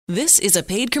This is a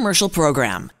paid commercial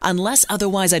program. Unless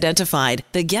otherwise identified,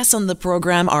 the guests on the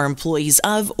program are employees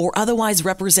of or otherwise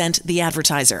represent the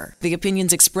advertiser. The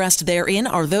opinions expressed therein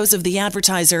are those of the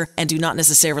advertiser and do not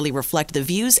necessarily reflect the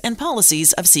views and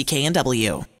policies of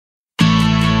CKNW.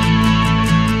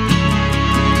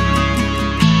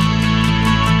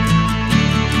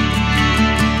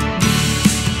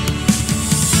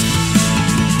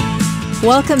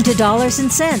 Welcome to Dollars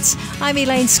and Cents. I'm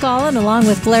Elaine Scollin along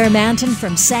with Blair Manton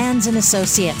from Sands &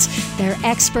 Associates. They're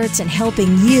experts in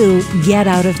helping you get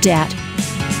out of debt.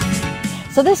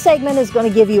 So this segment is going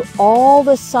to give you all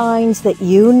the signs that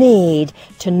you need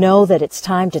to know that it's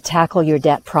time to tackle your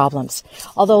debt problems.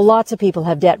 Although lots of people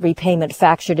have debt repayment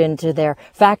factored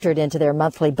into their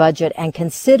monthly budget and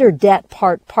consider debt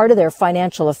part of their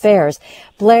financial affairs,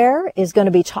 Blair is going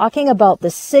to be talking about the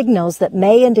signals that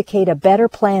may indicate a better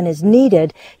plan is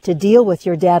needed to deal with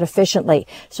your debt efficiently.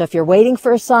 So if you're waiting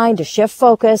for a sign to shift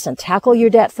focus and tackle your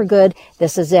debt for good,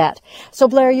 this is it. So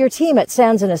Blair, your team at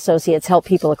Sands & Associates help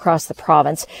people across the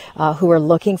province who are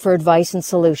looking for advice and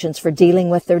solutions for dealing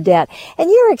with their debt.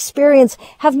 In your experience,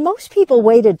 have most people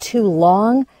waited too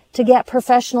long to get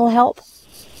professional help?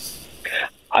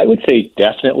 I would say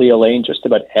definitely, Elaine. Just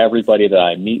about everybody that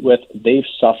I meet with, they've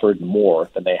suffered more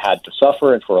than they had to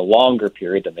suffer and for a longer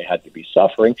period than they had to be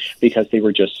suffering because they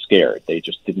were just scared. They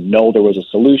just didn't know there was a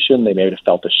solution. They may have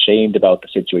felt ashamed about the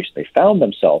situation they found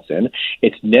themselves in.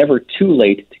 It's never too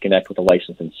late to connect with a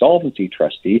licensed insolvency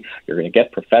trustee. You're going to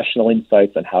get professional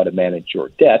insights on how to manage your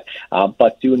debt,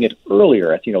 but doing it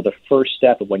earlier at the first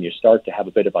step of when you start to have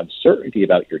a bit of uncertainty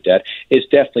about your debt is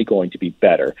definitely going to be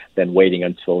better than waiting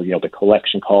until the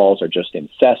collection calls are just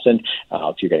incessant,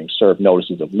 if you're getting served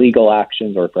notices of legal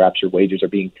actions, or perhaps your wages are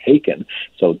being taken.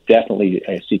 So definitely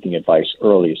seeking advice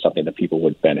early is something that people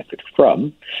would benefit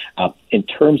from. In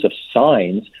terms of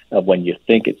signs of when you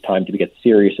think it's time to get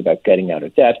serious about getting out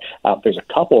of debt, there's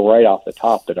a couple right off the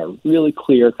top that are really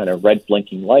clear, kind of red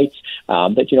blinking lights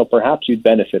that, perhaps you'd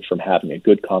benefit from having a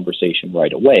good conversation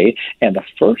right away. And the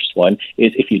first one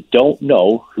is if you don't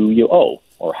know who you owe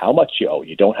or how much you owe.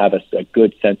 You don't have a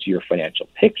good sense of your financial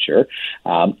picture.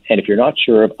 And if you're not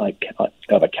sure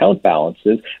of account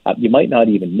balances, you might not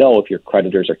even know if your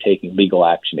creditors are taking legal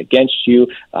action against you,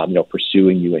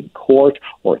 pursuing you in court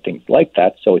or things like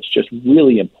that. So it's just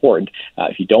really important.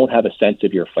 If you don't have a sense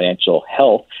of your financial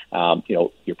health,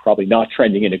 you're probably not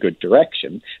trending in a good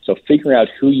direction. So figuring out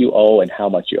who you owe and how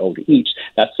much you owe to each,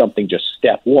 that's something just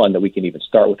step one that we can even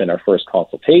start with in our first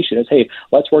consultation is, hey,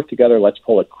 let's work together. Let's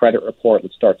pull a credit report.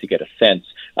 Let's start to get a sense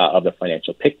of the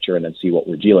financial picture and then see what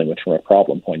we're dealing with from a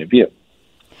problem point of view.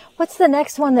 What's the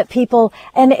next one that people,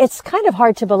 and it's kind of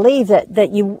hard to believe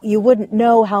that you wouldn't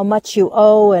know how much you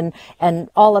owe and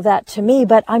all of that to me,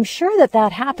 but I'm sure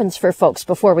that happens for folks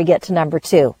before we get to number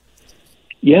two.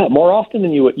 Yeah, more often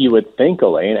than you would think,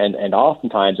 Elaine, and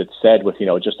oftentimes it's said with,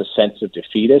 just a sense of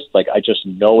defeatist, like I just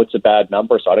know it's a bad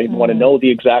number, so I don't even want to know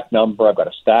the exact number. I've got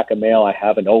a stack of mail I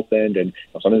haven't opened, and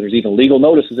sometimes there's even legal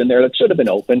notices in there that should have been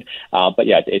opened. But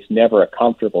yeah, it's never a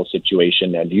comfortable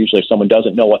situation, and usually if someone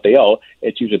doesn't know what they owe,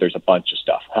 it's usually there's a bunch of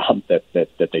stuff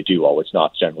that they do owe. It's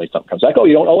not generally something comes like, oh,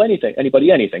 you don't owe anybody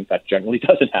anything. That generally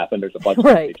doesn't happen. There's a bunch of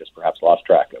things they just perhaps lost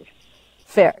track of.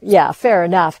 Fair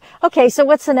enough. Okay, so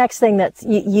what's the next thing that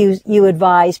you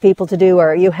advise people to do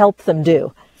or you help them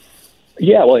do?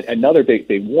 Yeah, well, another big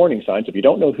warning sign. So if you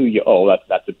don't know who you owe,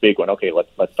 that's a big one. Okay,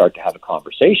 let's start to have a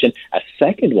conversation. A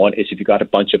second one is if you've got a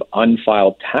bunch of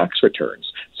unfiled tax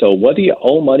returns. So whether you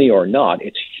owe money or not,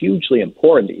 it's hugely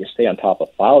important that you stay on top of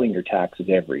filing your taxes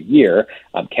every year.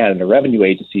 Canada Revenue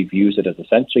Agency views it as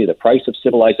essentially the price of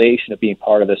civilization of being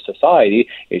part of this society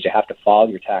is you have to file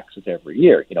your taxes every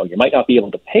year. You might not be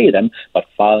able to pay them, but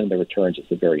filing the returns is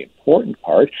a very important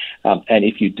part. And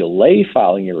if you delay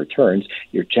filing your returns,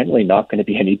 you're generally not going to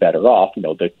be any better off.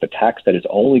 The tax that is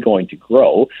only going to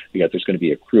grow because there's going to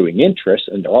be accruing interest,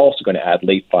 and they're also going to add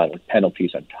late filing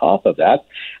penalties on top of that.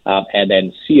 And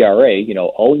then CRA,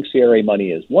 owing CRA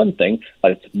money is one thing,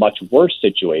 but it's a much worse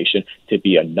situation to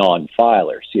be a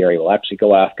non-filer. CRA will actually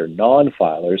go after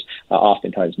non-filers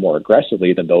oftentimes more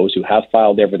aggressively than those who have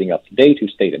filed everything up to date, who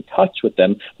stayed in touch with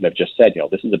them, and have just said,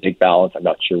 this is a big balance, I'm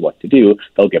not sure what to do.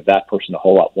 They'll give that person a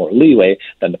whole lot more leeway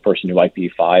than the person who might be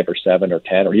 5 or 7 or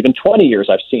 10 or even 20 years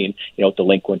I've seen,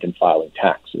 delinquent in filing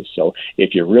taxes. So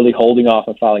if you're really holding off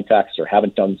on filing taxes or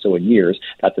haven't done so in years,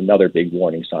 that's another big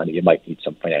warning sign that you might need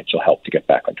some financial help to get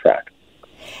back on track.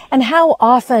 And how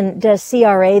often does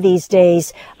CRA these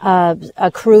days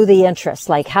accrue the interest?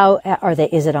 Like how are they?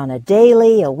 Is it on a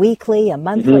daily, a weekly, a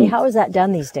monthly? How is that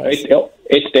done these days?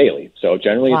 It's daily. So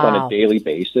generally it's on a daily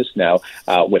basis. Now,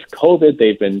 with COVID,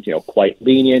 they've been, quite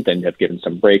lenient and have given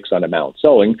some breaks on amount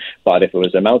owing. But if it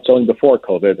was amount owing before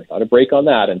COVID, there's not a break on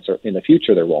that. And certainly in the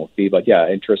future, there won't be. But yeah,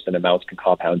 interest and amounts can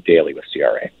compound daily with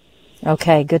CRA.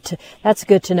 Okay, that's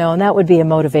good to know. And that would be a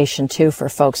motivation too for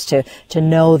folks to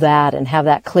know that and have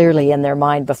that clearly in their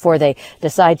mind before they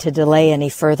decide to delay any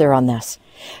further on this.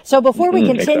 So before we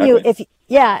continue, exactly.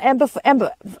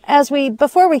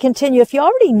 Before we continue, if you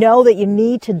already know that you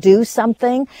need to do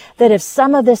something, that if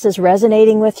some of this is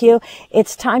resonating with you,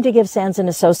 it's time to give Sands &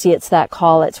 Associates that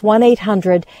call. It's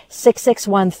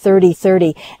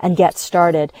 1-800-661-3030 and get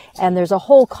started. And there's a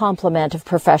whole complement of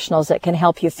professionals that can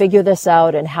help you figure this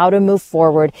out and how to move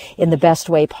forward in the best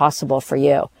way possible for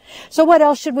you. So what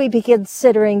else should we be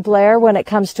considering, Blair, when it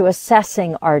comes to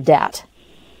assessing our debt?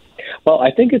 Well,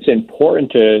 I think it's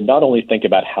important to not only think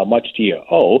about how much do you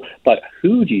owe, but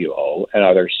who do you owe, and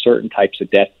are there certain types of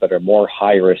debts that are more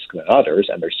high risk than others?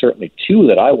 And there's certainly two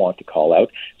that I want to call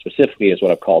out specifically as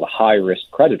what I've called high risk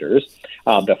creditors.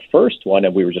 The first one,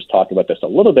 and we were just talking about this a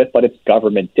little bit, but it's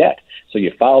government debt. So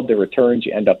you filed the returns,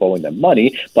 you end up owing them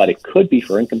money, but it could be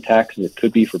for income taxes, it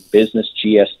could be for business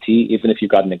GST. Even if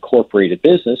you've got an incorporated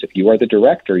business, if you are the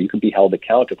director, you can be held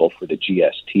accountable for the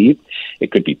GST.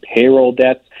 It could be payroll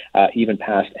debts, even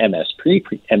past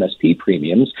MSP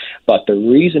premiums. But the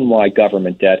reason why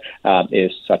government debt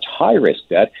is such high risk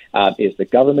debt is the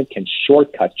government can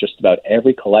shortcut just about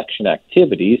every collection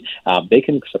activities. They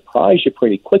can surprise you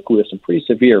pretty quickly with some pretty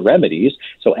severe remedies.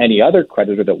 So any other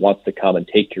creditor that wants to come and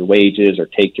take your wages or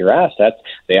take your assets,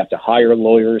 they have to hire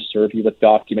lawyers, serve you with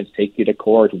documents, take you to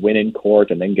court, win in court,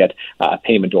 and then get a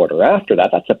payment order after that.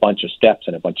 That's a bunch of steps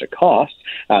and a bunch of costs.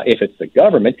 If it's the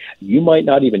government, you might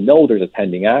not even know there's a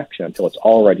pending action until it's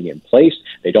already in place.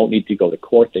 They don't need to go to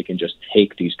court. They can just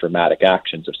take these dramatic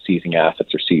actions of seizing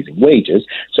assets or seizing wages.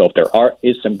 So if there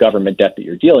is some government debt that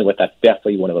you're dealing with, that's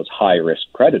definitely one of those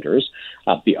high-risk creditors.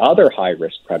 The other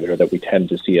high-risk creditor that we tend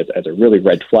to see as a really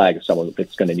red flag as someone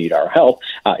that's going to need our help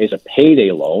is a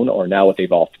payday loan, or now what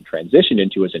they've often transitioned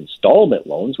into is installment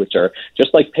loans, which are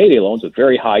just like payday loans with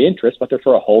very high interest, but they're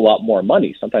for a whole lot more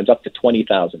money, sometimes up to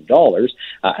 $20,000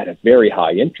 at a very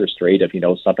high interest rate of,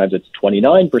 sometimes it's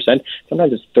 29%,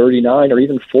 sometimes it's 39 or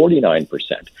even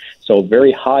 49%. So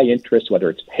very high interest, whether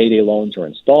it's payday loans or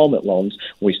installment loans,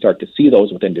 when we start to see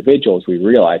those with individuals, we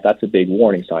realize that's a big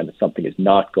warning sign that something is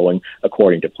not going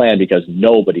according to plan, because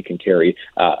nobody can carry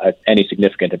any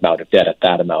significant amount of debt at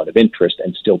that amount of interest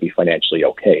and still be financially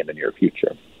okay in the near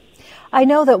future. I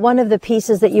know that one of the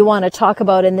pieces that you want to talk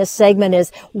about in this segment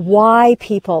is why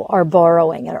people are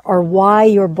borrowing or why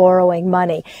you're borrowing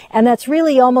money. And that's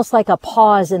really almost like a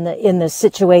pause in the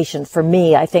situation for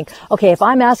me. I think, okay, if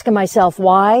I'm asking myself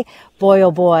why, boy,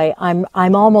 oh boy, I'm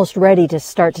almost ready to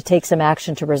start to take some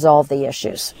action to resolve the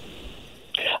issues.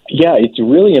 Yeah, it's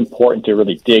really important to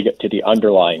really dig to the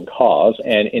underlying cause.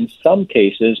 And in some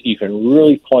cases, you can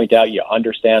really point out, you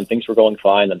understand things were going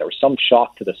fine, and there was some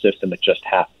shock to the system that just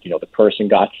happened. The person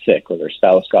got sick, or their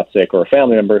spouse got sick, or a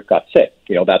family member got sick.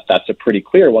 That's a pretty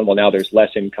clear one. Well, now there's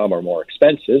less income or more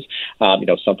expenses.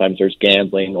 Sometimes there's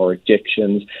gambling or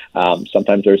addictions.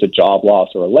 Sometimes there's a job loss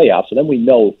or a layoff. So then we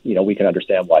know, we can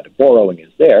understand why the borrowing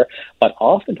is there. But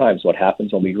oftentimes what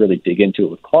happens when we really dig into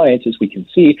it with clients is we can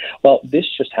see, well, this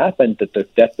just happened, that the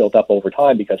debt built up over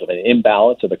time because of an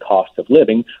imbalance of the cost of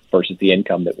living versus the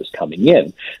income that was coming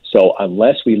in. So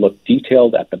unless we look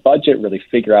detailed at the budget, really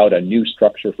figure out a new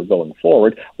structure for going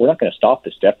forward, we're not going to stop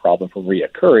this debt problem from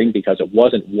reoccurring, because it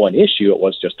wasn't one issue. It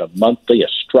was just a monthly, a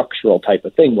structural type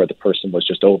of thing where the person was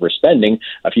just overspending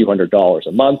a few $100s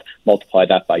a month, multiply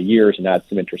that by years and add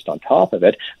some interest on top of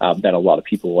it. Then a lot of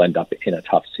people will end up in a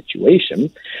tough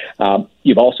situation.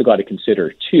 You've also got to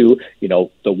consider, too,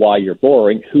 the why you're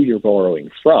borrowing, who you're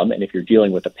borrowing from. And if you're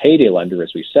dealing with a payday lender,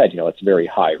 as we said, it's very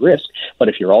high risk. But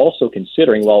if you're also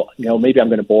considering, well, maybe I'm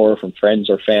going to borrow from friends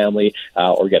or family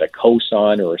or get a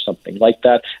cosigner or something like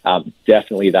that,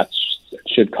 definitely that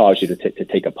should cause you to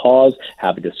take a pause,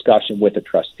 have a discussion with a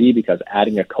trustee, because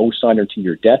adding a cosigner to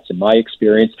your debts, in my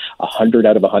experience, 100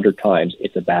 out of 100 times,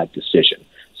 it's a bad decision.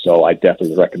 So I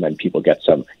definitely recommend people get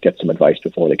some advice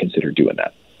before they consider doing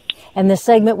that. And this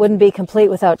segment wouldn't be complete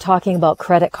without talking about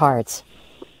credit cards.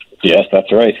 Yes,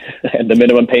 that's right. And the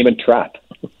minimum payment trap.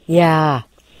 Yeah.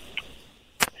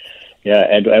 Yeah,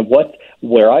 and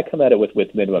where I come at it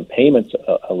with minimum payments,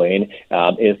 Elaine,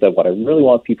 is that what I really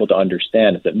want people to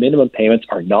understand is that minimum payments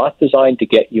are not designed to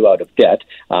get you out of debt.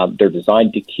 They're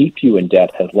designed to keep you in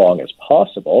debt as long as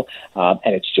possible.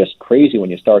 And it's just crazy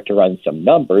when you start to run some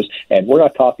numbers. And we're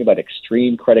not talking about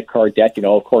extreme credit card debt.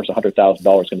 Of course, $100,000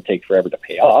 is going to take forever to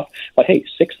pay off. But hey,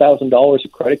 $6,000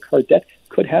 of credit card debt,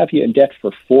 could have you in debt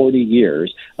for 40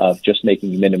 years of just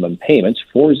making minimum payments,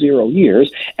 40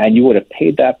 years, and you would have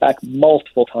paid that back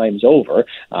multiple times over.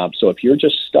 So if you're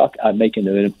just stuck on making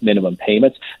the minimum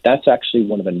payments, that's actually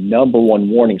one of the number one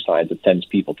warning signs that sends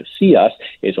people to see us,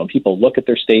 is when people look at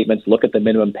their statements, look at the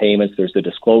minimum payments, there's the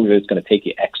disclosure it's going to take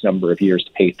you X number of years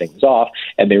to pay things off,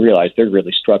 and they realize they're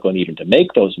really struggling even to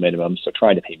make those minimums, so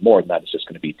trying to pay more than that is just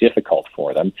going to be difficult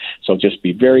for them. So just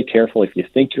be very careful. If you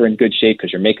think you're in good shape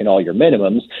because you're making all your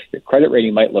minimums, your credit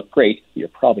rating might look great, but you're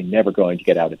probably never going to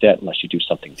get out of debt unless you do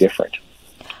something different.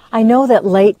 I know that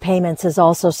late payments is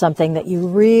also something that you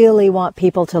really want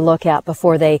people to look at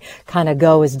before they kind of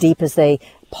go as deep as they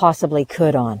possibly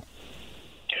could on.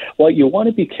 Well, you want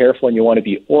to be careful and you want to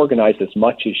be organized as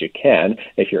much as you can.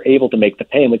 If you're able to make the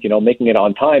payment, making it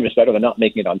on time is better than not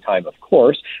making it on time, of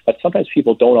course. But sometimes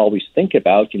people don't always think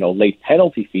about, late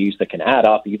penalty fees that can add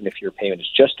up, even if your payment is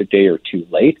just a day or two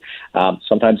late.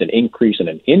 Sometimes an increase in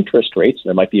an interest rate. So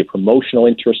there might be a promotional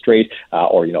interest rate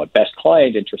or, a best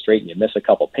client interest rate, and you miss a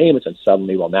couple payments, and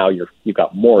suddenly, now you've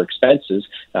got more expenses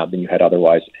than you had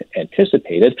otherwise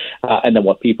anticipated. And then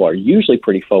what people are usually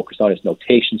pretty focused on is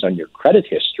notations on your credit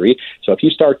history. So if you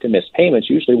start to miss payments,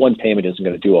 usually one payment isn't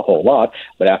going to do a whole lot,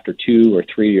 but after 2 or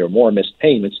 3 or more missed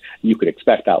payments, you could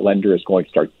expect that lender is going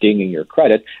to start dinging your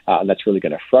credit, and that's really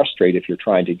going to frustrate if you're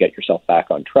trying to get yourself back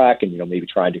on track and, maybe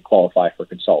trying to qualify for a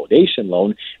consolidation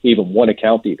loan. Even one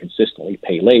account that you consistently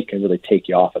pay late can really take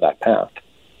you off of that path.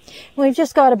 We've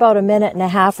just got about a minute and a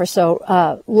half or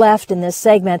so left in this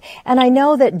segment, and I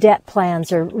know that debt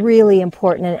plans are really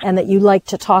important and that you like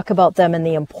to talk about them and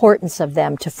the importance of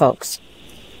them to folks.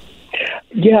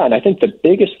 Yeah, and I think the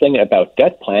biggest thing about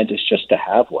debt plans is just to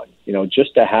have one.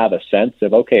 Just to have a sense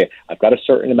of, okay, I've got a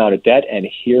certain amount of debt, and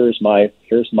here's my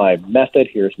method,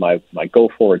 here's my go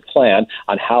forward plan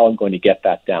on how I'm going to get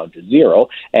that down to zero.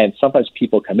 And sometimes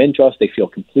people come into us, they feel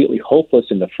completely hopeless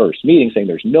in the first meeting, saying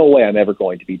there's no way I'm ever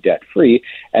going to be debt free.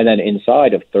 And then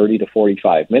inside of 30 to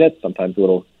 45 minutes, sometimes a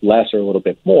little less or a little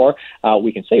bit more,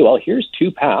 we can say, well, here's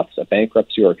two paths, a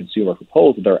bankruptcy or a consumer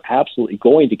proposal. They're absolutely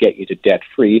going to get you to debt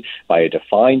free by a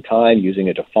defined time, using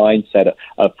a defined set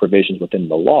of provisions within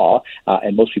the law.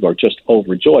 And most people are just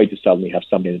overjoyed to suddenly have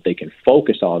something that they can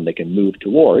focus on, they can move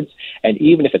towards. And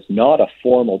even if it's not a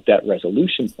formal debt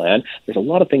resolution plan, there's a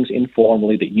lot of things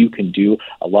informally that you can do,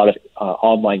 a lot of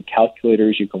online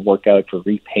calculators you can work out for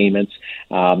repayments.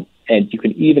 And you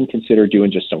can even consider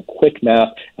doing just some quick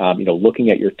math, looking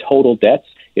at your total debts.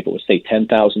 If it was, say,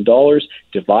 $10,000,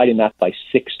 dividing that by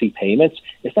 60 payments,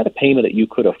 is that a payment that you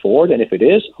could afford? And if it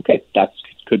is, okay, that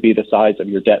could be the size of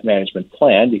your debt management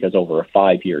plan, because over a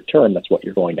 5-year term, that's what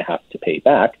you're going to have to pay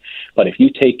back. But if you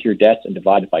take your debts and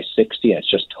divide it by 60, and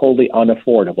it's just totally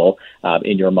unaffordable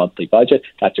in your monthly budget,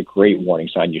 that's a great warning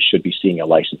sign. You should be seeing a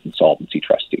licensed insolvency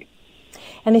trustee.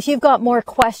 And if you've got more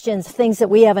questions, things that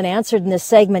we haven't answered in this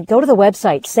segment, go to the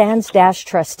website,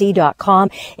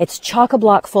 sands-trustee.com. It's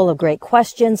chock-a-block full of great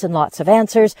questions and lots of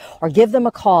answers. Or give them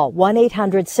a call,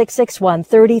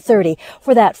 1-800-661-3030,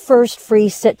 for that first free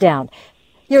sit-down.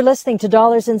 You're listening to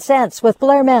Dollars and Cents with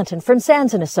Blair Manton from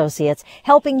Sands & Associates,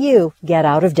 helping you get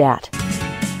out of debt.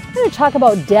 We're going to talk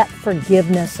about debt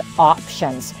forgiveness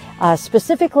options.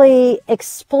 Specifically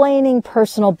explaining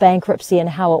personal bankruptcy and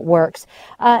how it works.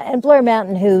 And Blair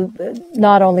Manton, who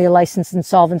not only a licensed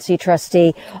insolvency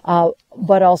trustee,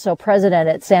 but also president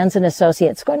at Sands &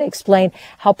 Associates, going to explain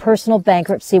how personal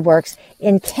bankruptcy works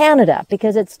in Canada,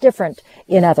 because it's different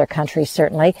in other countries,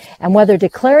 certainly, and whether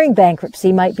declaring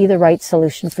bankruptcy might be the right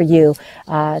solution for you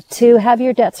to have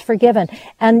your debts forgiven.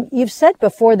 And you've said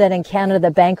before that in Canada,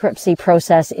 the bankruptcy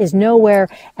process is nowhere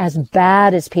as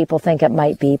bad as people think it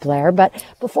might be, Blair. But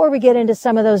before we get into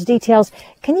some of those details,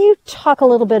 can you talk a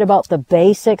little bit about the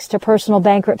basics to personal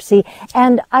bankruptcy?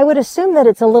 And I would assume that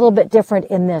it's a little bit different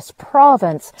in this province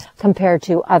compared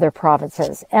to other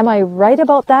provinces. Am I right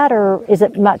about that, or is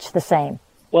it much the same?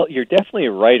 Well, you're definitely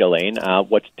right, Elaine.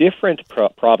 What's different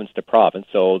province to province,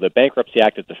 so the Bankruptcy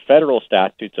Act is a federal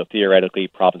statute, so theoretically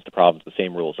province to province the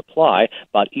same rules apply,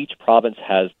 but each province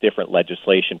has different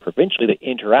legislation provincially that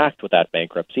interact with that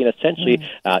bankruptcy. And essentially,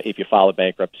 if you file a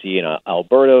bankruptcy in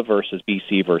Alberta versus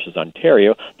BC versus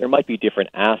Ontario, there might be different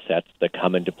assets that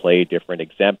come into play, different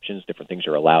exemptions, different things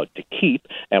you're allowed to keep.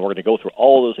 And we're going to go through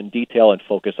all of those in detail and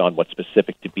focus on what's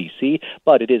specific to BC.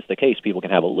 But it is the case, people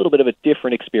can have a little bit of a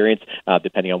different experience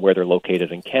depending on where they're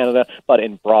located in Canada, but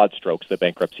in broad strokes, the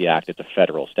Bankruptcy Act, it's a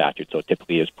federal statute, so it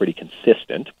typically is pretty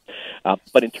consistent.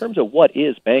 But in terms of what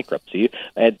is bankruptcy,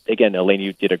 and again, Elaine,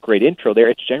 you did a great intro there.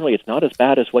 It's not as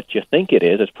bad as what you think it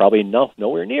is. It's probably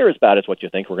nowhere near as bad as what you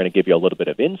think. We're going to give you a little bit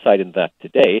of insight into that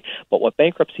today. But what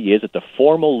bankruptcy is, it's a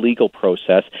formal legal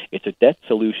process. It's a debt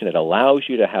solution that allows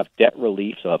you to have debt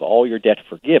relief, so have all your debt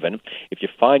forgiven, if you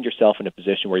find yourself in a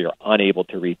position where you're unable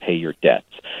to repay your debts.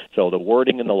 So the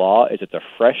wording in the law is it's a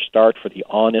fresh start for the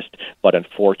honest but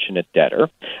unfortunate debtor.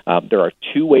 There are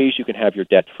two ways you can have your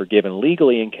debt forgiven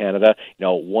legally in Canada.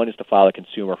 One is to file a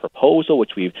consumer proposal,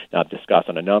 which we've discussed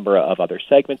on a number of other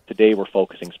segments. Today we're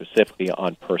focusing specifically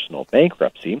on personal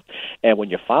bankruptcy. And when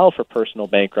you file for personal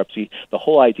bankruptcy, the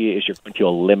whole idea is you're going to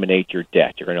eliminate your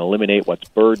debt. You're going to eliminate what's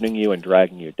burdening you and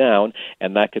dragging you down,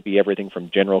 and that could be everything from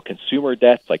general consumer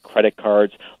debts like credit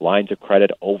cards, lines of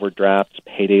credit, overdrafts,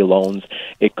 payday loans.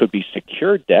 It could be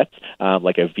secured debts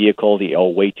like a vehicle that you owe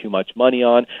way too much money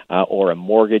on, or a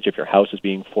mortgage. If your house is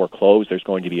being foreclosed, there's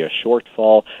going to be a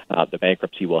shortfall. The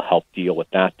bankruptcy will help deal with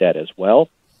that debt as well.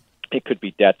 It could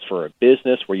be debts for a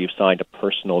business where you've signed a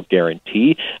personal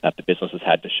guarantee that the business has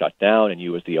had to shut down, and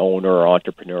you as the owner or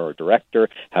entrepreneur or director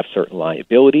have certain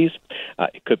liabilities.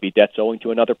 It could be debts owing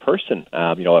to another person.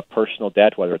 A personal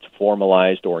debt, whether it's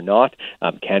formalized or not,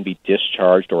 can be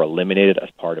discharged or eliminated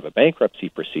as part of a bankruptcy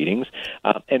proceedings.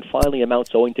 And finally,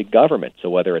 amounts owing to government. So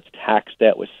whether it's tax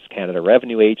debt with Canada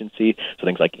Revenue Agency, so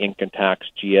things like income tax,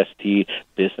 GST,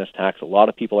 business tax, a lot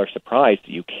of people are surprised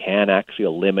that you can actually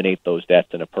eliminate those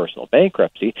debts in a personal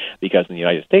bankruptcy, because in the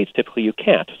United States, typically you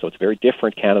can't. So it's very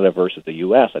different, Canada versus the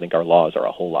U.S. I think our laws are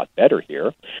a whole lot better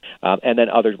here. And then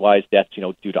otherwise debts,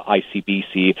 due to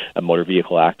ICBC, a motor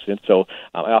vehicle accident. So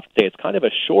I often say it's kind of a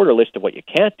shorter list of what you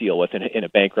can't deal with in a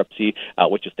bankruptcy,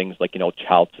 which is things like,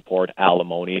 child support,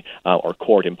 alimony, or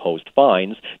court-imposed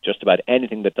fines. Just about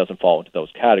anything that doesn't fall into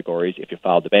those categories, if you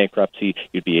filed the bankruptcy,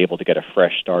 you'd be able to get a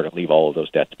fresh start and leave all of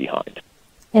those debts behind.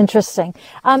 Interesting.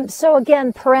 So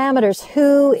again, parameters.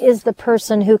 Who is the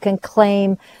person who can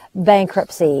claim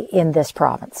bankruptcy in this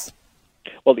province?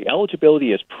 Well, the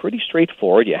eligibility is pretty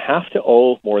straightforward. You have to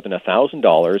owe more than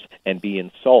 $1,000 and be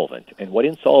insolvent. And what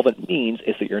insolvent means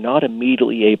is that you're not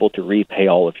immediately able to repay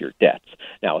all of your debts.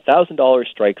 Now, $1,000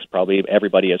 strikes probably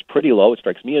everybody as pretty low. It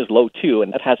strikes me as low, too,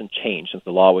 and that hasn't changed since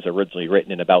the law was originally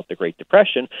written in about the Great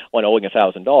Depression, when owing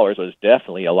 $1,000 was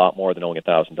definitely a lot more than owing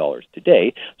 $1,000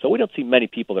 today. So we don't see many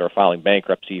people that are filing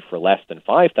bankruptcy for less than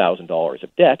 $5,000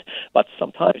 of debt, but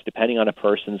sometimes, depending on a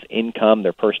person's income,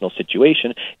 their personal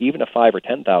situation, even a $5,000 or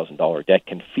 $10,000 debt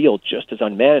can feel just as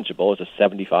unmanageable as a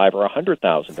 $75,000 or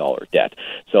 $100,000 debt.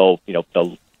 So,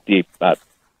 the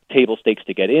table stakes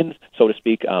to get in, so to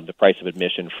speak, the price of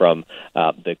admission from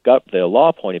the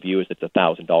law point of view is it's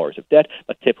 $1,000 of debt,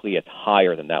 but typically it's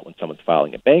higher than that when someone's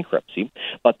filing a bankruptcy.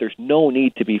 But there's no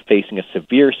need to be facing a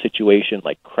severe situation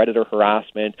like creditor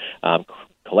harassment,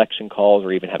 collection calls,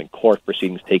 or even having court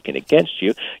proceedings taken against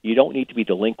you. You don't need to be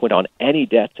delinquent on any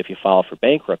debts if you file for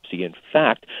bankruptcy. In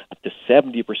fact, up to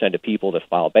 70% of people that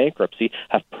file bankruptcy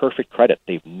have perfect credit.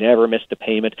 They've never missed a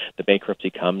payment. The bankruptcy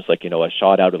comes like, a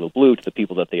shot out of the blue to the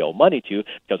people that they owe money to,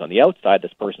 because on the outside,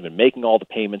 this person's been making all the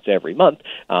payments every month.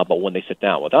 But when they sit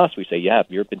down with us, we say, yeah,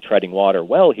 you've been treading water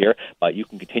well here, but you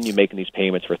can continue making these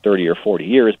payments for 30 or 40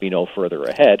 years, be no further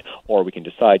ahead, or we can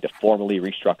decide to formally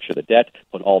restructure the debt,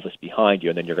 put all this behind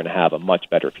you, and then you're going to have a much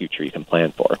better future you can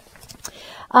plan for.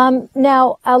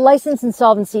 Now, a licensed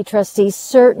insolvency trustee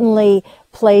certainly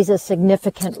plays a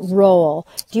significant role.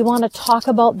 Do you want to talk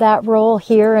about that role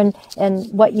here and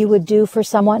what you would do for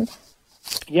someone?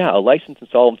 Yeah, a licensed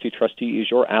insolvency trustee is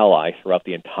your ally throughout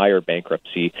the entire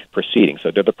bankruptcy proceeding.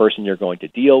 So they're the person you're going to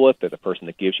deal with. They're the person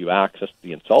that gives you access to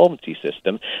the insolvency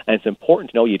system. And it's important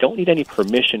to know you don't need any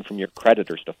permission from your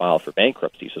creditors to file for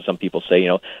bankruptcy. So some people say,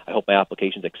 I hope my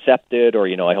application's accepted, or,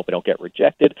 I hope I don't get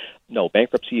rejected. No,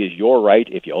 bankruptcy is your right.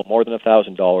 If you owe more than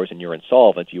 $1,000 and you're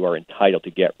insolvent, you are entitled to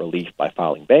get relief by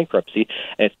filing bankruptcy.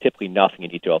 And it's typically nothing you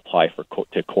need to apply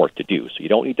to court to do. So you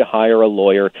don't need to hire a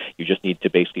lawyer. You just need to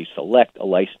basically select a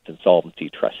licensed insolvency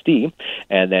trustee,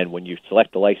 and then when you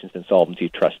select the licensed insolvency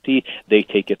trustee, they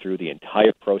take you through the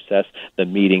entire process, the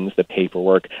meetings, the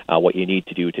paperwork, what you need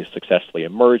to do to successfully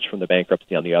emerge from the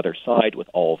bankruptcy on the other side with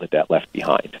all the debt left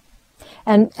behind.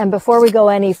 And before we go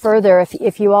any further,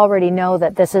 if you already know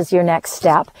that this is your next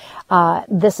step,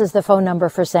 this is the phone number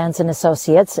for Sands &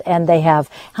 Associates, and they have,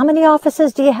 how many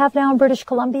offices do you have now in British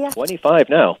Columbia? 25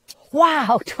 now.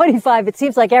 Wow, 25. It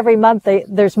seems like every month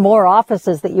there's more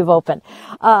offices that you've opened.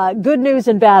 Good news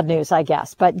and bad news, I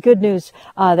guess, but good news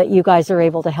that you guys are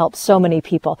able to help so many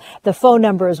people. The phone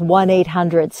number is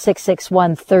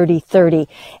 1-800-661-3030,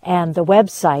 and the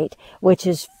website, which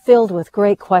is filled with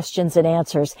great questions and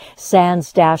answers,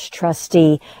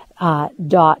 sands-trustee.com.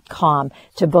 .com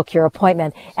to book your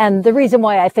appointment. And the reason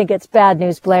why I think it's bad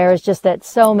news, Blair, is just that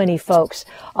so many folks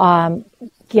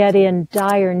get in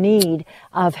dire need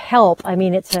of help. I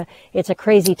mean, it's a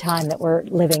crazy time that we're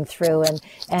living through, and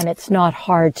it's not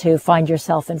hard to find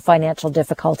yourself in financial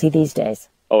difficulty these days.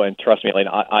 Oh, and trust me, Elaine,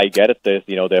 I get it.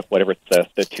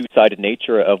 The two-sided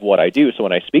nature of what I do. So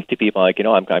when I speak to people,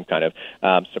 I'm kind of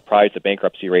surprised the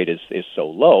bankruptcy rate is so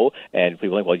low. And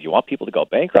people are like, well, you want people to go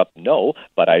bankrupt? No,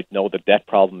 but I know the debt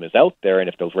problem is out there, and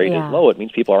if the rate is low, it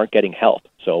means people aren't getting help.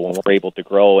 So when we're able to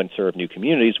grow and serve new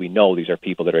communities, we know these are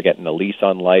people that are getting a lease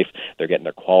on life. They're getting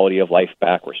their quality of life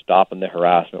back. We're stopping the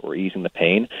harassment. We're easing the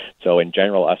pain. So in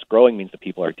general, us growing means that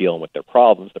people are dealing with their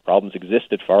problems. The problems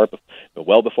existed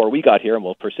well before we got here and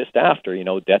will persist after.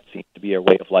 Debt seems to be a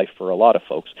way of life for a lot of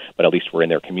folks, but at least we're in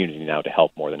their community now to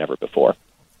help more than ever before.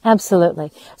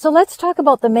 Absolutely. So let's talk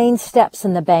about the main steps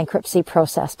in the bankruptcy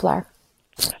process, Blair.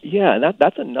 Yeah, and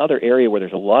that's another area where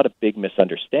there's a lot of big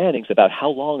misunderstandings about how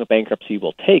long a bankruptcy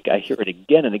will take. I hear it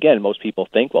again and again. Most people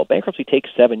think, well, bankruptcy takes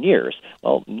 7 years.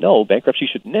 Well, no, bankruptcy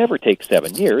should never take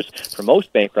 7 years. For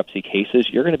most bankruptcy cases,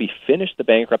 you're going to be finished the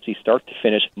bankruptcy start to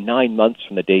finish 9 months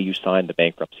from the day you sign the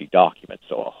bankruptcy document.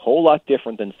 So a whole lot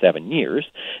different than 7 years.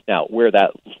 Now, where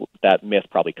that myth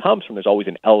probably comes from, there's always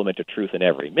an element of truth in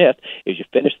every myth, is you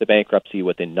finish the bankruptcy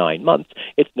within 9 months.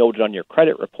 It's noted on your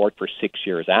credit report for 6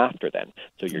 years after then.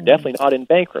 So you're definitely not in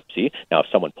bankruptcy. Now, if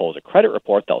someone pulls a credit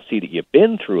report, they'll see that you've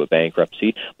been through a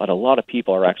bankruptcy, but a lot of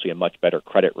people are actually a much better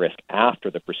credit risk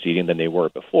after the proceeding than they were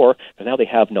before, because now they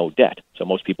have no debt. So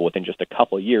most people within just a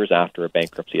couple of years after a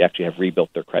bankruptcy actually have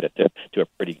rebuilt their credit to a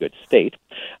pretty good state.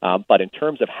 But in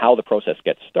terms of how the process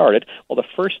gets started, well, the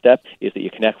first step is that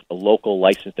you connect with a local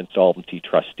licensed insolvency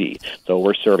trustee. So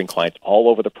we're serving clients all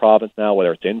over the province now,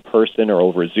 whether it's in person or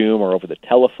over Zoom or over the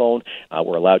telephone.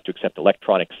 We're allowed to accept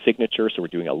electronic signatures, so we're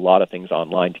doing a lot of things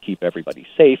online to keep everybody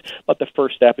safe. But the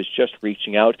first step is just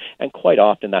reaching out, and quite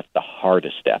often that's the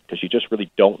hardest step because you just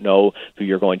really don't know who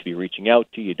you're going to be reaching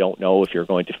out to. You don't know if you're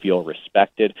going to feel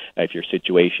respected, if your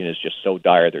situation is just so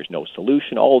dire there's no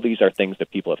solution. All of these are things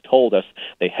that people have told us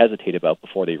they hesitate about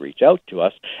before they reach out to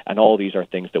us, and all of these are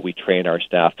things that we train our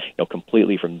staff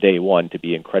completely from day one to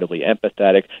be incredibly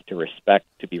empathetic,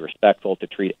 to be respectful, to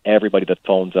treat everybody that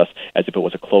phones us as if it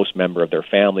was a close member of their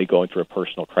family going through a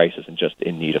personal crisis and just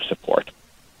in need of support.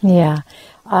 Yeah,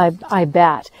 I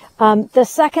bet. The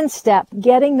second step,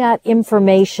 getting that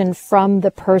information from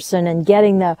the person and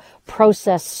getting the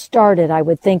process started, I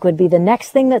would think would be the next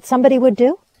thing that somebody would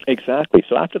do? Exactly.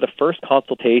 So after the first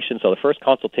consultation,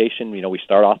 we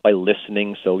start off by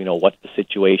listening. So, what's the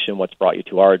situation? What's brought you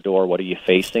to our door? What are you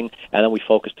facing? And then we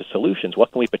focus to solutions.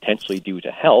 What can we potentially do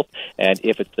to help? And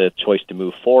if it's the choice to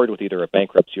move forward with either a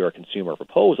bankruptcy or a consumer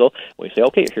proposal, we say,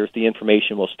 okay, here's the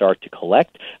information we'll start to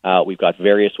collect. We've got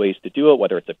various ways to do it,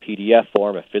 whether it's a PDF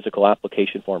form, a physical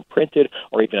application form printed,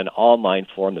 or even an online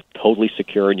form that's totally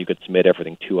secure, and you could submit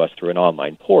everything to us through an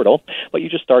online portal. But you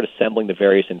just start assembling the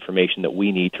various information that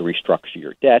we need to restructure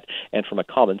your debt. And from a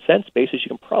common sense basis, you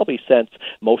can probably sense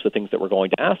most of the things that we're going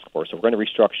to ask for. So we're going to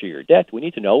restructure your debt. We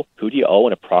need to know who do you owe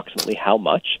and approximately how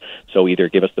much. So either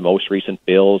give us the most recent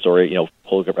bills or,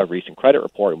 pull a recent credit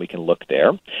report and we can look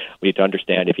there. We need to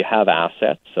understand if you have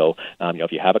assets. So,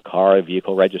 if you have a car, a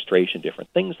vehicle registration, different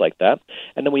things like that.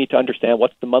 And then we need to understand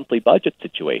what's the monthly budget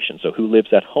situation. So who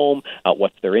lives at home?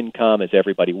 What's their income? Is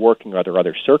everybody working? Are there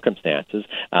other circumstances?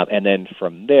 And then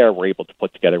from there, we're able to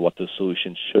put together what the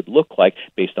solution should look like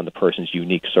based on the person's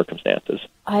unique circumstances.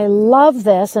 I love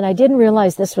this, and I didn't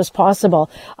realize this was possible.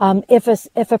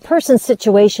 If a person's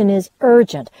situation is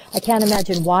urgent, I can't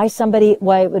imagine why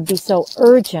it would be so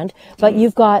urgent, but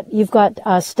you've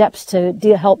got steps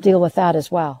to help deal with that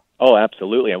as well. Oh,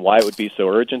 absolutely. And why it would be so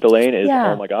urgent, Elaine, is,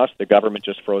 oh my gosh, the government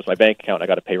just froze my bank account. I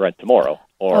got to pay rent tomorrow.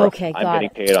 Or I'm getting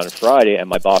paid on Friday, and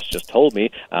my boss just told me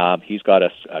he's got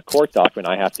a court document.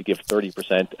 I have to give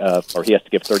 30%, or he has to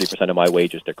give 30% of my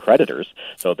wages to creditors.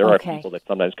 So there are people that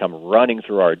sometimes come running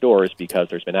through our doors because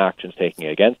there's been actions taken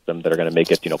against them that are going to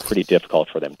make it, pretty difficult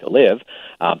for them to live.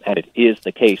 And it is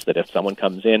the case that if someone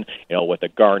comes in, with a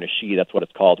garnishee, that's what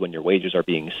it's called when your wages are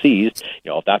being seized.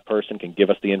 If that person can give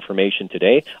us the information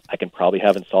today, I can probably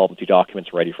have insolvency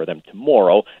documents ready for them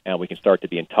tomorrow, and we can start to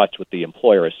be in touch with the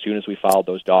employer as soon as we file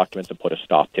those documents and put a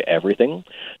stop to everything.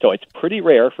 So it's pretty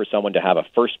rare for someone to have a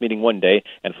first meeting one day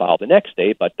and file the next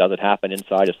day, but does it happen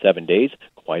inside of 7 days?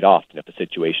 Quite often. If the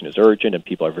situation is urgent and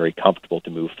people are very comfortable to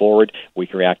move forward, we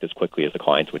can react as quickly as the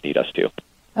clients would need us to.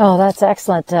 Oh, that's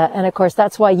excellent. And of course,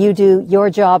 that's why you do your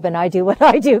job and I do what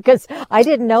I do, because I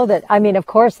didn't know that. I mean, of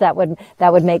course, that would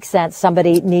make sense.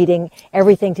 Somebody needing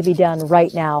everything to be done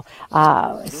right now.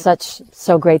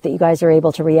 So great that you guys are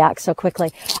able to react so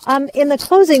quickly. In the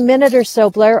closing minute or so,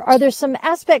 Blair, are there some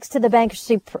aspects to the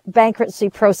bankruptcy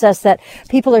process that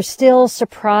people are still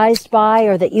surprised by,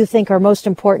 or that you think are most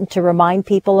important to remind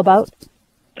people about?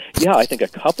 Yeah, I think a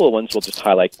couple of ones we'll just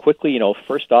highlight quickly.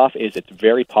 First off is it's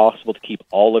very possible to keep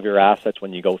all of your assets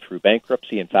when you go through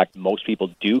bankruptcy. In fact, most people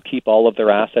do keep all of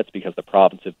their assets because the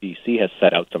province of BC has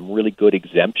set out some really good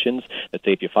exemptions that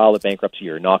say if you file a bankruptcy,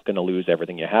 you're not going to lose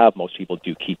everything you have. Most people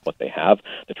do keep what they have.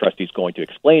 The trustee's going to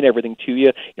explain everything to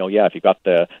you. If you've got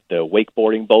the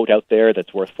wakeboarding boat out there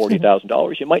that's worth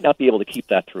 $40,000, you might not be able to keep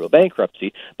that through a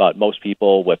bankruptcy, but most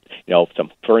people with,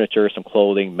 some furniture, some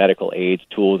clothing, medical aids,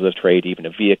 tools of the trade, even a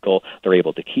vehicle, they're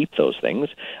able to keep those things.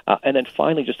 And then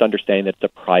finally, just understanding that it's a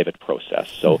private process.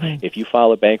 So if you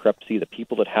file a bankruptcy, the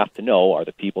people that have to know are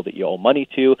the people that you owe money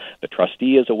to. The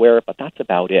trustee is aware, but that's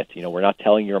about it. We're not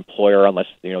telling your employer unless,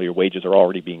 your wages are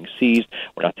already being seized.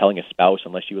 We're not telling a spouse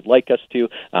unless you would like us to.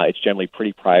 It's generally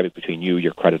pretty private between you,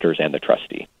 your creditors, and the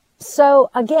trustee. So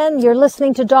again, you're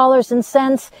listening to Dollars and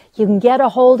Cents. You can get a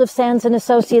hold of Sands &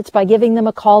 Associates by giving them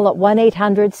a call at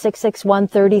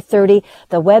 1-800-661-3030.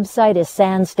 The website is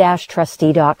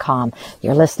sands-trustee.com.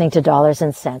 You're listening to Dollars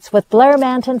and Cents with Blair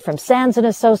Manton from Sands &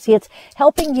 Associates,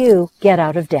 helping you get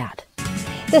out of debt.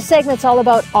 This segment's all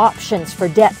about options for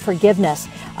debt forgiveness.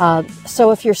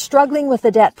 So if you're struggling with a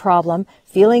debt problem,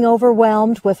 feeling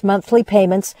overwhelmed with monthly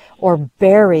payments, or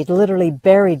literally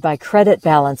buried by credit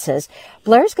balances,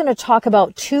 Blair's going to talk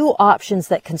about two options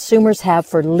that consumers have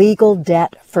for legal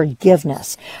debt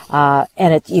forgiveness.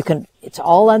 It's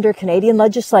all under Canadian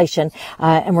legislation,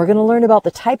 and we're going to learn about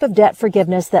the type of debt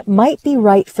forgiveness that might be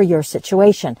right for your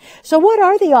situation. So what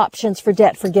are the options for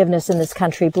debt forgiveness in this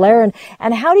country, Blair,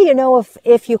 and how do you know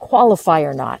if you qualify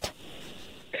or not?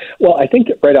 Well, I think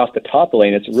right off the top,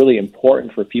 Elaine, it's really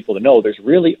important for people to know there's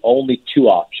really only two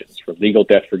options for legal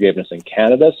debt forgiveness in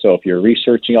Canada. So if you're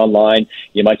researching online,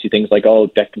 you might see things like,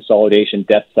 debt consolidation,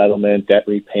 debt settlement, debt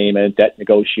repayment, debt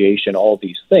negotiation, all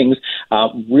these things.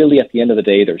 Really, at the end of the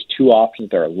day, there's two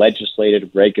options that are legislated,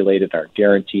 regulated, are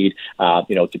guaranteed,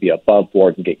 to be above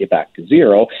board and get you back to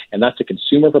zero. And that's a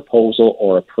consumer proposal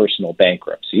or a personal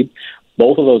bankruptcy.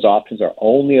 Both of those options are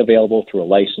only available through a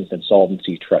licensed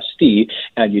insolvency trustee,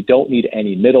 and you don't need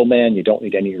any middleman, you don't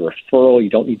need any referral, you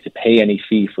don't need to pay any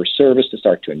fee for service to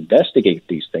start to investigate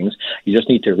these things. You just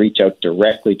need to reach out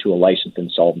directly to a licensed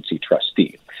insolvency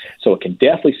trustee. So it can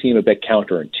definitely seem a bit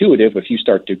counterintuitive. If you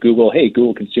start to Google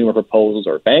consumer proposals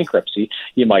or bankruptcy,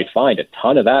 you might find a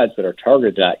ton of ads that are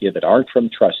targeted at you that aren't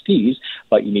from trustees,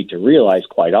 but you need to realize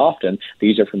quite often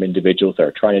these are from individuals that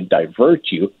are trying to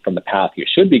divert you from the path you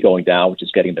should be going down, which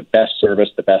is getting the best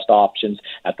service, the best options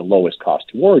at the lowest cost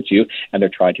towards you, and they're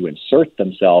trying to insert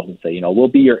themselves and say, we'll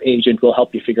be your agent, we'll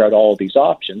help you figure out all of these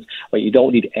options, but you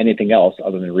don't need anything else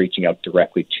other than reaching out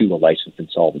directly to a licensed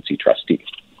insolvency trustee.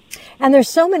 And there's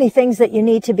so many things that you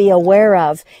need to be aware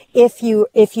of if you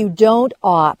don't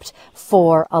opt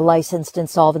for a licensed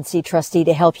insolvency trustee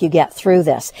to help you get through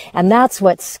this. And that's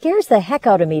what scares the heck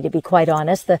out of me, to be quite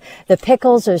honest, the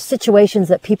pickles or situations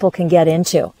that people can get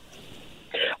into.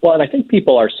 Well, and I think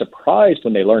people are surprised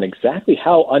when they learn exactly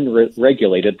how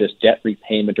unregulated this debt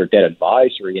repayment or debt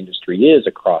advisory industry is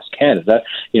across Canada.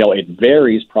 It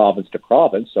varies province to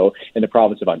province. So in the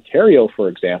province of Ontario, for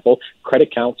example,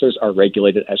 credit counselors are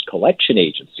regulated as collection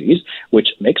agencies, which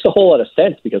makes a whole lot of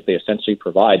sense because they essentially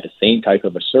provide the same type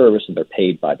of a service and they're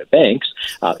paid by the banks.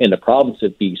 In the province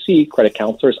of BC, credit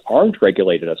counselors aren't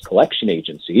regulated as collection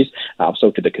agencies.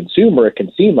 So to the consumer, it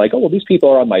can seem like, these people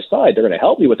are on my side. They're going to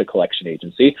help me with a collection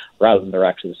agency, rather than they're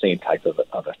actually the same type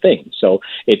of a thing. So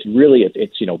it's really,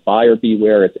 buyer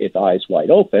beware, it's eyes wide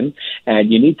open.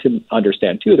 And you need to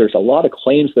understand, too, there's a lot of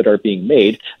claims that are being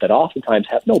made that oftentimes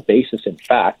have no basis in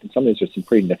fact, and sometimes there's some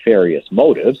pretty nefarious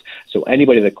motives. So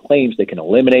anybody that claims they can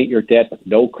eliminate your debt with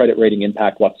no credit rating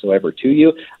impact whatsoever to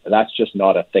you, that's just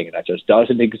not a thing. That just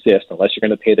doesn't exist unless you're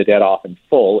going to pay the debt off in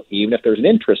full. Even if there's an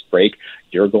interest break,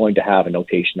 you're going to have a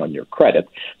notation on your credit.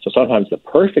 So sometimes the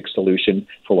perfect solution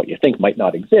for what you think might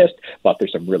not exist, but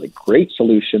there's some really great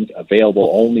solutions available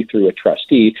only through a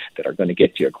trustee that are going to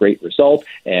get you a great result,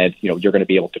 and you're going to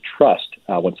be able to trust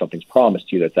when something's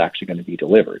promised you that's actually going to be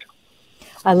delivered.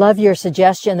 I love your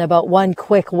suggestion about one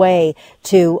quick way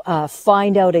to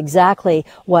find out exactly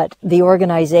what the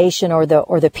organization or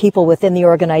the people within the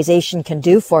organization can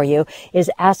do for you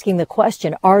is asking the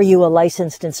question, are you a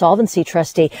licensed insolvency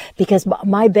trustee? Because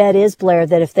my bet is, Blair,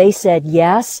 that if they said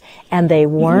yes and they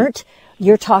weren't,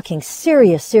 you're talking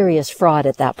serious fraud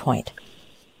at that point.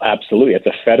 Absolutely. It's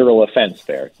a federal offense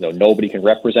there. So nobody can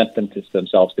represent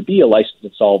themselves to be a licensed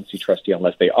insolvency trustee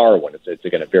unless they are one. It's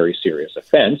again, a very serious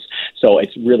offense. So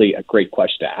it's really a great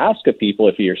question to ask of people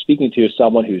if you're speaking to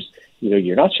someone who's,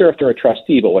 you're not sure if they're a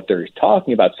trustee, but what they're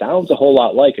talking about sounds a whole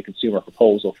lot like a consumer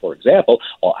proposal, for example.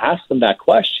 I'll ask them that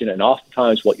question, and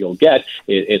oftentimes what you'll get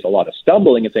is a lot of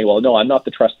stumbling and saying, well, no, I'm not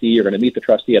the trustee. You're going to meet the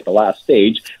trustee at the last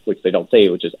stage, which they don't say,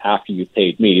 which is after you've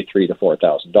paid me $3,000 to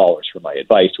 $4,000 for my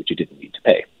advice, which you didn't need to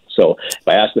pay. So if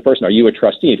I ask the person, are you a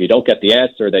trustee? If you don't get the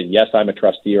answer, then yes, I'm a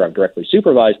trustee or I'm directly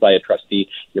supervised by a trustee,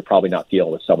 you're probably not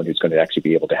dealing with someone who's going to actually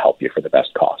be able to help you for the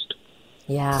best cost.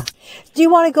 Yeah. Do you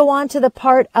want to go on to the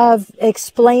part of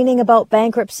explaining about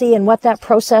bankruptcy and what that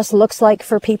process looks like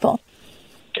for people?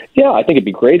 Yeah, I think it'd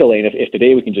be great, Elaine, if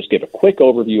today we can just give a quick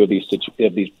overview of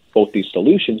both these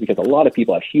solutions, because a lot of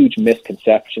people have huge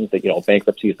misconceptions that,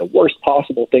 bankruptcy is the worst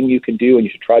possible thing you can do and you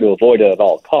should try to avoid it at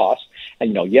all costs.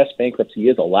 And, yes, bankruptcy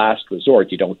is a last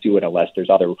resort. You don't do it unless there's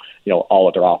all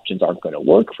other options aren't going to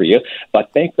work for you.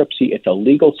 But bankruptcy, it's a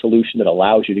legal solution that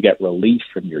allows you to get relief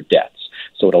from your debts.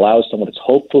 So it allows someone that's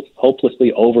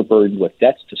hopelessly overburdened with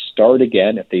debts to start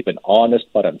again. If they've been honest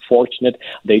but unfortunate,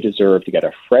 they deserve to get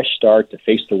a fresh start, to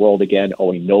face the world again,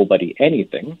 owing nobody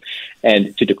anything.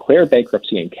 And to declare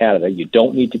bankruptcy in Canada, you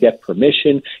don't need to get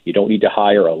permission. You don't need to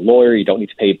hire a lawyer. You don't need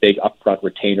to pay big upfront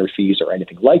retainer fees or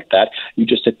anything like that. You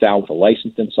just sit down with a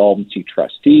licensed insolvency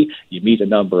trustee. You meet a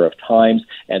number of times,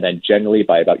 and then generally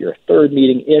by about your third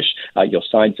meeting-ish, you'll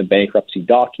sign some bankruptcy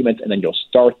documents, and then you'll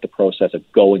start the process of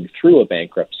going through a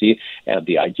bankruptcy. And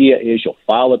the idea is you'll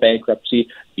file a bankruptcy,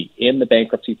 be in the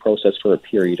bankruptcy process for a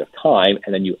period of time,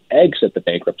 and then you exit the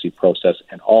bankruptcy process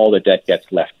and all the debt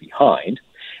gets left behind.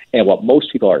 And what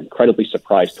most people are incredibly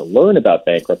surprised to learn about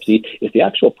bankruptcy is the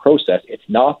actual process. It's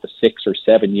not the 6 or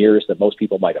 7 years that most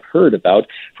people might have heard about.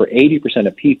 For 80%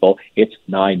 of people, it's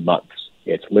 9 months.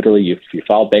 It's literally, if you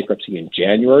file bankruptcy in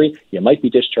January, you might be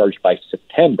discharged by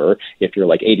September if you're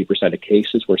like 80% of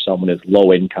cases where someone is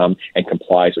low income and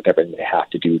complies with everything they have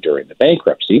to do during the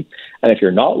bankruptcy. And if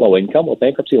you're not low income, well,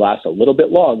 bankruptcy lasts a little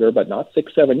bit longer, but not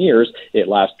 6, 7 years. It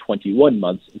lasts 21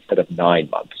 months instead of 9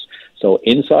 months. So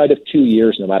inside of 2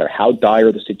 years, no matter how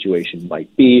dire the situation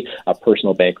might be, a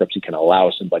personal bankruptcy can allow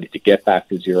somebody to get back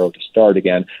to zero, to start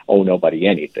again, owe nobody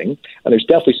anything. And there's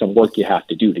definitely some work you have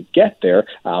to do to get there,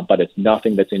 but it's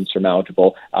nothing that's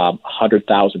insurmountable.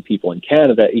 100,000 people in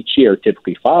Canada each year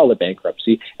typically file a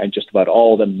bankruptcy, and just about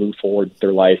all of them move forward with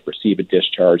their life, receive a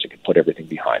discharge, and can put everything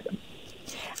behind them.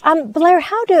 Blair,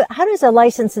 how does a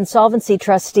licensed insolvency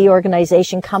trustee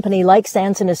organization company like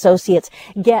Sands & Associates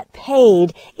get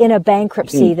paid in a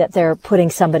bankruptcy that they're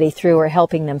putting somebody through or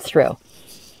helping them through?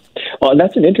 Well, and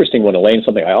that's an interesting one, Elaine,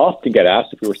 something I often get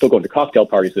asked. If we were still going to cocktail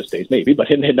parties these days, maybe, but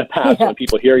in the past, when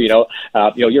people hear, you're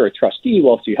a trustee,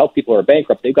 well, so you help people who are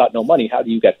bankrupt, they've got no money, how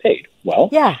do you get paid? Well,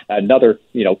 another,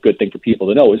 good thing for people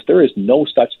to know is there is no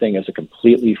such thing as a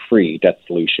completely free debt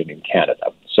solution in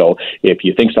Canada. So if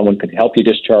you think someone can help you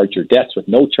discharge your debts with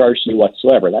no charge to you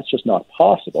whatsoever, that's just not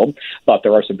possible. But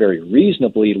there are some very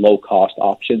reasonably low-cost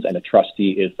options, and a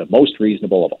trustee is the most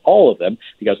reasonable of all of them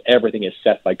because everything is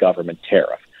set by government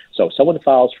tariff. So if someone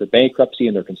files for bankruptcy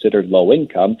and they're considered low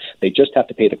income, they just have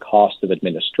to pay the cost of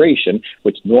administration,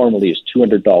 which normally is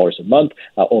 $200 a month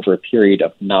over a period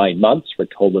of 9 months for a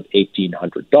total of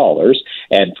 $1,800.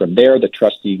 And from there, the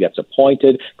trustee gets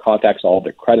appointed, contacts all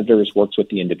the creditors, works with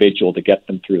the individual to get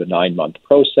them through the 9-month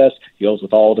process, deals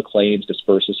with all the claims,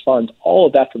 disperses funds, all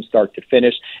of that from start to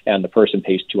finish, and the person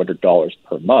pays $200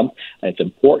 per month. And it's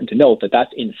important to note that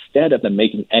that's instead of them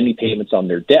making any payments on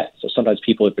their debt. So sometimes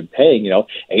people have been paying,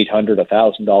 $800,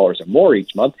 $1,000 or more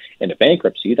each month. In a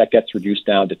bankruptcy, that gets reduced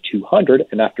down to $200,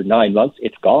 and after 9 months,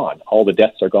 it's gone. All the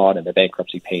debts are gone and the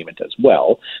bankruptcy payment as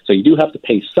well. So you do have to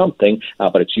pay something,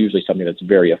 but it's usually something that's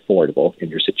very affordable in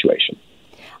your situation.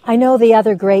 I know the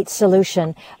other great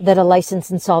solution that a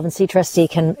licensed insolvency trustee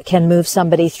can move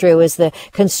somebody through is the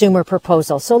consumer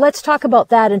proposal. So let's talk about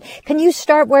that. And can you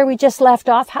start where we just left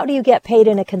off? How do you get paid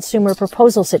in a consumer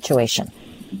proposal situation?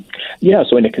 Yeah,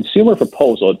 so in a consumer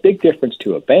proposal, a big difference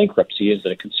to a bankruptcy is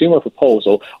that a consumer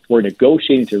proposal, we're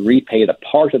negotiating to repay the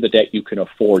part of the debt you can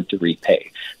afford to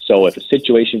repay. So if the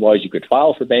situation was you could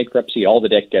file for bankruptcy, all the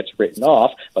debt gets written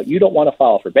off, but you don't want to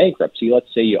file for bankruptcy.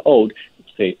 Let's say you owed,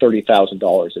 say,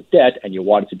 $30,000 of debt and you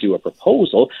wanted to do a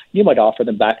proposal, you might offer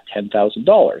them back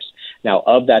 $10,000. Now,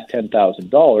 of that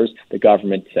 $10,000, the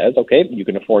government says, okay, you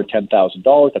can afford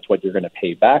 $10,000. That's what you're going to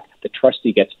pay back. The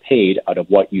trustee gets paid out of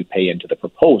what you pay into the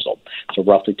proposal. So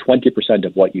roughly 20%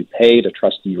 of what you pay, the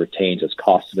trustee retains as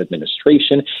costs of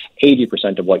administration.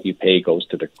 80% of what you pay goes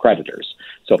to the creditors.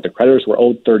 So if the creditors were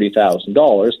owed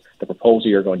 $30,000, the proposal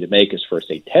you're going to make is for,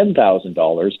 say,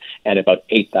 $10,000, and about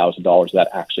 $8,000 of that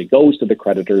actually goes to the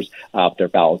creditors. Their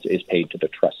balance is paid to the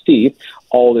trustee.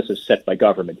 All this is set by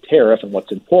government tariff, and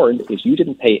what's important is you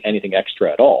didn't pay anything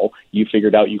extra at all. You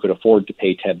figured out you could afford to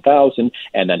pay $10,000,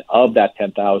 and then of that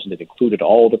 $10,000, it included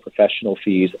all the professional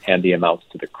fees and the amounts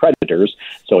to the creditors.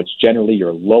 So it's generally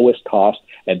your lowest cost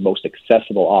and most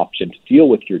accessible option to deal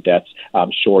with your debts,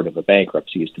 short of a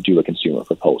bankruptcy, is to do a consumer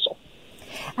proposal.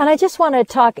 And I just want to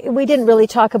talk, we didn't really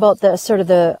talk about the sort of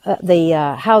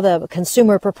how the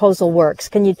consumer proposal works.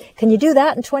 Can you do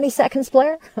that in 20 seconds,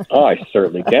 Blair? Oh, I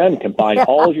certainly can. Combine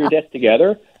all of your debt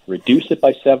together, reduce it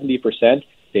by 70%,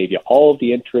 save you all of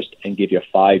the interest, and give you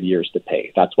 5 years to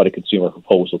pay. That's what a consumer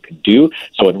proposal can do.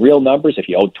 So in real numbers, if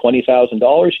you owed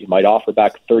 $20,000, you might offer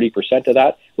back 30% of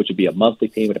that, which would be a monthly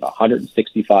payment of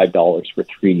 $165 for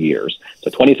 3 years.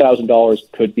 So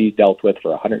 $20,000 could be dealt with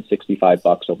for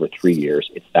 $165 over 3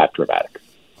 years. It's that dramatic.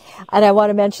 And I want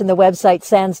to mention the website,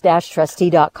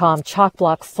 sands-trustee.com, chock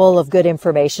block full of good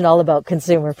information all about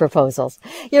consumer proposals.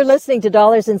 You're listening to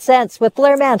Dollars and Cents with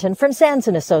Blair Manton from Sands &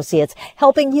 Associates,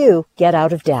 helping you get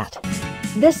out of debt.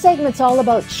 This segment's all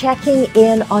about checking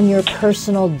in on your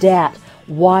personal debt,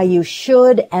 why you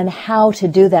should and how to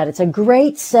do that. It's a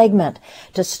great segment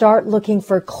to start looking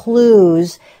for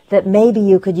clues that maybe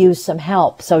you could use some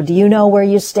help. So do you know where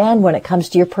you stand when it comes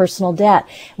to your personal debt?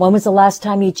 When was the last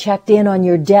time you checked in on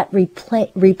your debt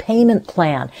repayment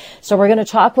plan? So we're going to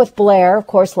talk with Blair, of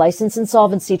course, licensed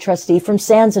insolvency trustee from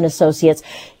Sands & Associates,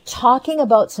 talking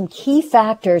about some key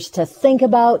factors to think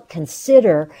about,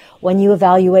 consider when you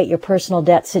evaluate your personal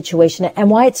debt situation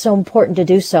and why it's so important to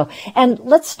do so. And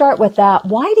let's start with that.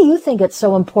 Why do you think it's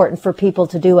so important for people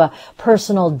to do a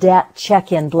personal debt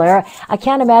check-in, Blair? I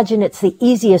can't imagine it's the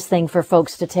easiest thing for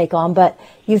folks to take on, but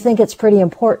you think it's pretty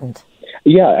important.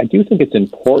 Yeah, I do think it's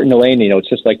important, Elaine. It's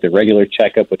just like the regular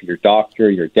checkup with your doctor,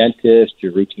 your dentist,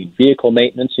 your routine vehicle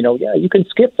maintenance. Yeah, you can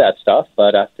skip that stuff,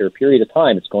 but after a period of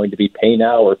time, it's going to be pay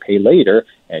now or pay later.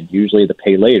 And usually the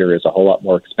pay later is a whole lot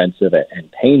more expensive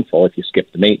and painful. If you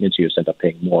skip the maintenance, you just end up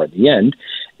paying more in the end.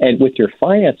 And with your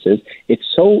finances, it's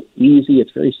so easy,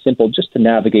 it's very simple just to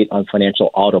navigate on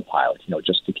financial autopilot,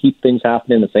 just to keep things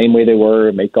happening the same way they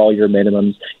were, make all your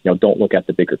minimums, don't look at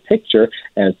the bigger picture.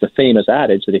 And it's the famous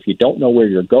adage that if you don't know where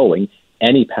you're going,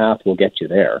 any path will get you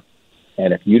there.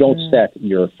 And if you don't set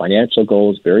your financial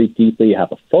goals very deeply,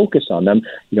 have a focus on them,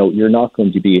 you're not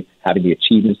going to be having the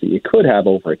achievements that you could have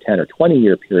over a 10 or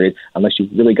 20-year period unless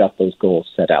you've really got those goals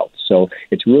set out. So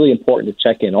it's really important to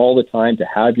check in all the time, to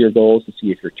have your goals, to see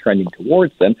if you're trending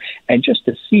towards them, and just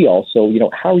to see also,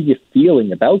 how are you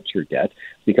feeling about your debt?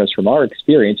 Because from our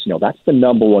experience, that's the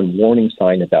number one warning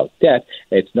sign about debt.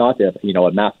 It's not a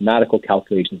mathematical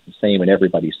calculation is the same in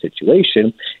everybody's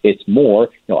situation. It's more,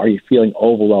 are you feeling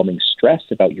overwhelming stress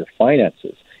about your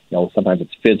finances? Sometimes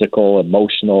it's physical,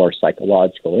 emotional, or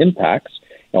psychological impacts.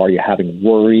 Are you having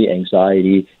worry,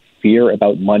 anxiety, fear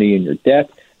about money and your debt?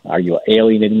 Are you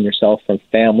alienating yourself from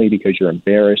family because you're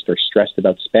embarrassed or stressed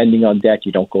about spending on debt?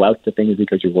 You don't go out to things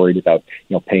because you're worried about,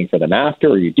 paying for them after,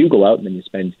 or you do go out and then you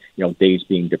spend, days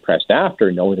being depressed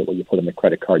after, knowing that what you put on the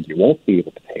credit card you won't be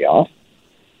able to pay off.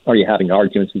 Are you having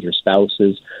arguments with your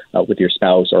with your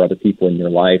spouse or other people in your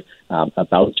life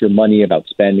about your money, about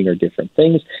spending or different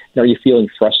things? And are you feeling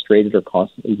frustrated or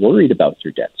constantly worried about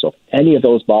your debt? So if any of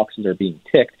those boxes are being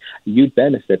ticked, you'd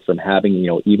benefit from having,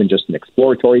 even just an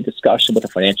exploratory discussion with a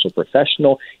financial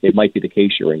professional. It might be the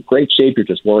case you're in great shape, you're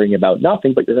just worrying about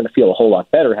nothing, but you're going to feel a whole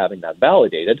lot better having that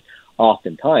validated.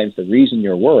 Oftentimes, the reason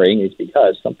you're worrying is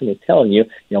because something is telling you,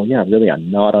 really,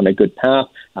 I'm not on a good path.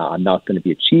 I'm not going to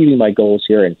be achieving my goals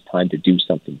here, and it's time to do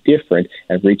something different.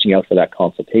 And reaching out for that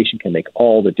consultation can make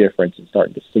all the difference in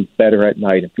starting to sleep better at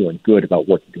night and feeling good about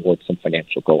working towards some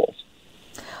financial goals.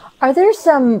 Are there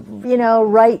some,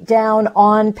 write down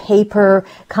on paper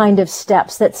kind of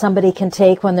steps that somebody can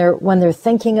take when they're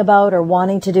thinking about or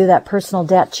wanting to do that personal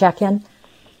debt check-in?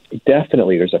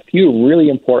 Definitely. There's a few really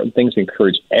important things we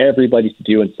encourage everybody to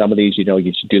do, and some of these, you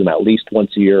should do them at least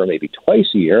once a year or maybe twice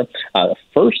a year. The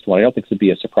first one, I don't think this would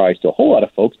be a surprise to a whole lot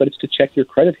of folks, but it's to check your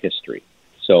credit history.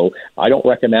 So I don't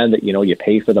recommend that, you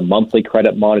pay for the monthly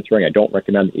credit monitoring. I don't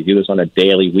recommend that you do this on a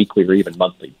daily, weekly, or even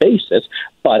monthly basis.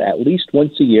 But at least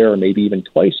once a year, or maybe even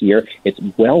twice a year, it's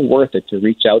well worth it to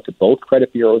reach out to both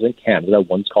credit bureaus in Canada.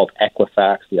 One's called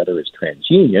Equifax, the other is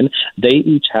TransUnion. They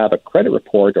each have a credit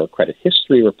report or credit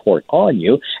history report on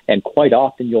you, and quite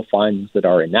often you'll find things that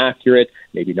are inaccurate,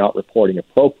 maybe not reporting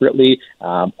appropriately,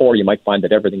 or you might find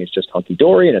that everything is just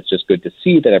hunky-dory, and it's just good to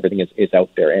see that everything is out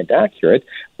there and accurate.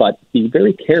 But be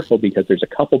very careful, because there's a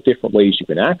couple different ways you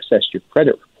can access your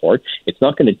credit report. It's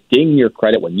not going to ding your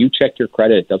credit. When you check your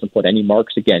credit, it doesn't put any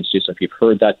marks against you. So if you've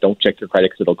heard that, don't check your credit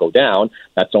because it'll go down.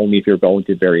 That's only if you're going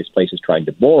to various places trying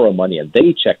to borrow money and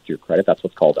they checked your credit. That's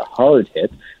what's called a hard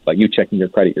hit. But you checking your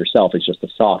credit yourself is just a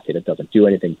soft hit. It doesn't do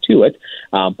anything to it.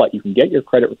 But you can get your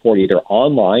credit report either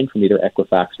online from either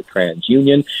Equifax or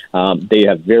TransUnion. They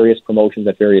have various promotions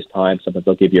at various times. Sometimes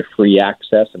they'll give you free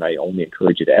access, and I only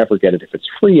encourage you to ever get it if it's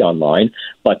free online.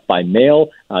 But by mail,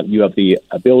 you have the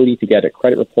ability to get a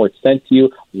credit report sent to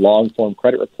you, long-form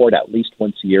credit report, at least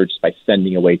once a year, just by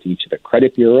sending away to each of the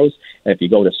credit bureaus. And if you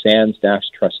go to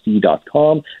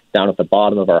sands-trustee.com, down at the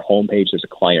bottom of our homepage, there's a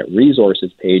client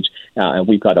resources page, and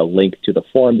we've got a link to the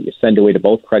form that you send away to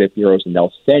both credit bureaus, and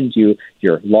they'll send you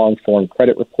your long-form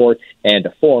credit report and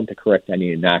a form to correct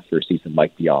any inaccuracies that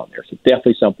might be on there. So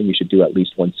definitely something you should do at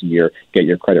least once a year, get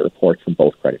your credit report from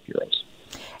both credit bureaus.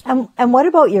 And what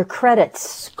about your credit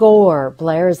score,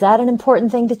 Blair? Is that an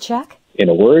important thing to check? In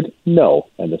a word, no.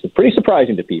 And this is pretty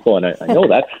surprising to people, and I know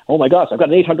that. Oh, my gosh, I've got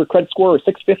an 800 credit score or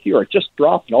 650, or it just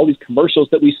dropped, and all these commercials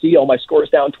that we see, my score is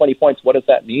down 20 points. What does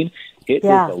that mean? It is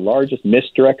the largest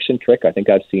misdirection trick I think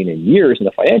I've seen in years in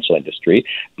the financial industry,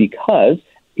 because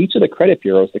each of the credit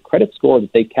bureaus, the credit score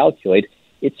that they calculate,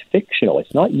 it's fictional.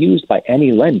 It's not used by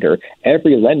any lender.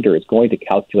 Every lender is going to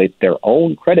calculate their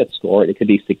own credit score. It could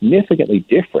be significantly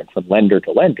different from lender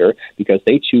to lender, because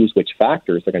they choose which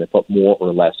factors they're going to put more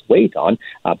or less weight on,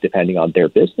 depending on their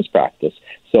business practice.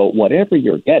 So whatever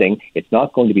you're getting, it's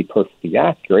not going to be perfectly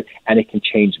accurate, and it can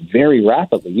change very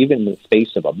rapidly, even in the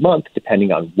space of a month,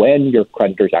 depending on when your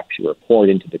creditors actually report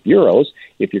into the bureaus.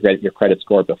 If you get your credit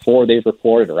score before they've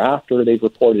reported or after they've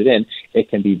reported in, it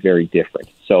can be very different.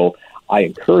 So I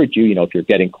encourage you, if you're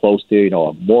getting close to,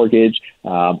 a mortgage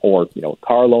or, a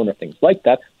car loan or things like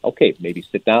that, okay, maybe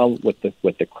sit down with the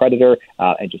creditor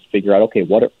and just figure out, okay,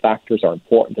 what factors are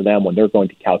important to them when they're going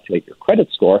to calculate your credit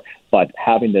score. But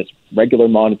having this regular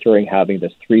monitoring, having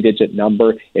this 3-digit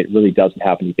number, it really doesn't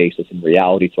have any basis in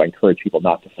reality. So I encourage people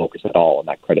not to focus at all on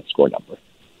that credit score number.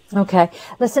 Okay.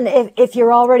 Listen, if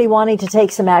you're already wanting to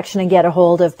take some action and get a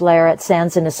hold of Blair at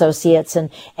Sands & Associates and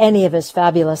any of his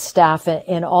fabulous staff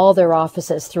in all their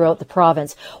offices throughout the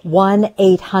province,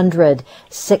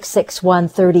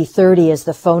 1-800-661-3030 is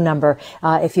the phone number.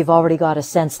 If you've already got a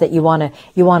sense that you want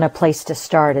a place to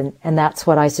start, and that's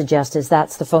what I suggest, is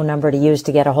that's the phone number to use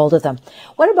to get a hold of them.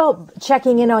 What about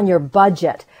checking in on your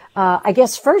budget? I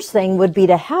guess first thing would be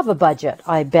to have a budget,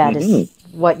 I bet, is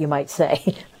what you might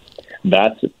say.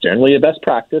 That's generally the best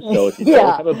practice. So if you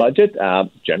don't have a budget,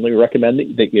 generally recommend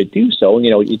that you do so.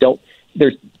 You don't.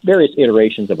 There's various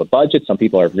iterations of a budget. Some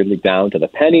people are really down to the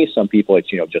penny. Some people, it's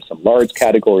just some large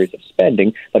categories of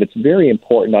spending. But it's very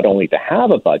important not only to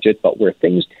have a budget, but where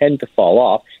things tend to fall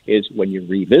off is when you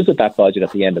revisit that budget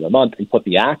at the end of the month and put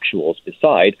the actuals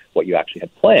beside what you actually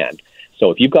had planned.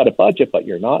 So if you've got a budget, but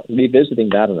you're not revisiting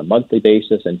that on a monthly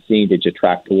basis and seeing did you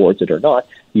track towards it or not,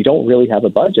 you don't really have a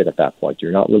budget at that point.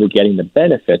 You're not really getting the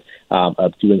benefit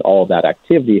of doing all of that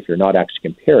activity if you're not actually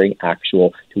comparing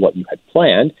actual to what you had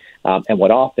planned. And what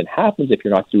often happens if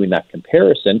you're not doing that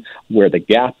comparison, where the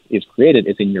gap is created,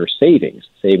 is in your savings.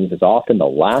 Savings is often the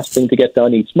last thing to get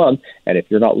done each month. And if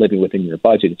you're not living within your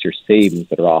budget, it's your savings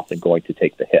that are often going to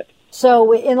take the hit.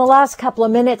 So in the last couple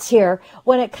of minutes here,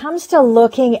 when it comes to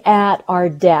looking at our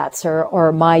debts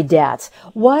or my debts,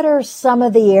 what are some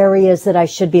of the areas that I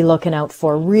should be looking out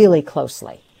for really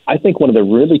closely? I think one of the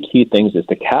really key things is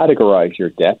to categorize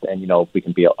your debt, and we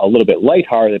can be a little bit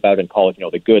lighthearted about it and call it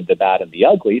the good, the bad, and the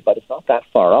ugly, but it's not that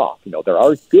far off. There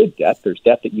are good debt. There's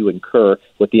debt that you incur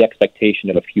with the expectation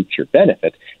of a future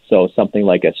benefit. So something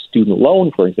like a student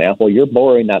loan, for example, you're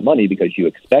borrowing that money because you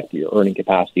expect your earning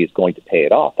capacity is going to pay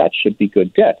it off. That should be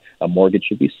good debt. A mortgage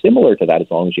should be similar to that as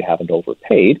long as you haven't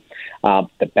overpaid.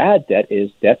 The bad debt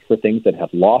is debt for things that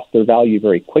have lost their value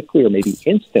very quickly or maybe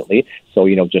instantly. So,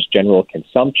 just general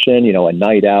consumption, a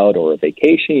night out or a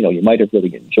vacation, you might have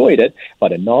really enjoyed it,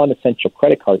 but a non-essential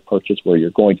credit card purchase where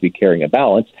you're going to be carrying a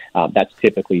balance, that's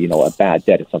typically, a bad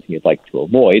debt. It's something you'd like to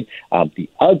avoid. The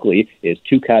ugly is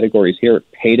two categories here: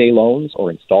 payday payday loans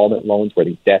or installment loans where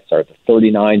the debts are the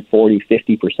 39, 40,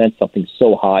 50%, something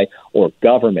so high, or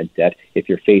government debt, if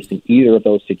you're facing either of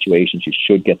those situations, you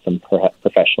should get some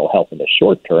professional help in the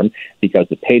short term, because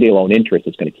the payday loan interest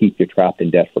is going to keep you trapped in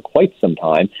debt for quite some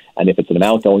time. And if it's an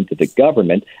amount owing to the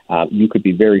government, you could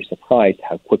be very surprised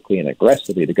how quickly and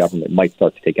aggressively the government might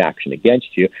start to take action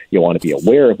against you. You want to be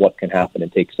aware of what can happen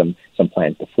and take some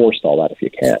plans to forestall that if you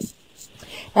can.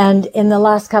 And in the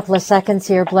last couple of seconds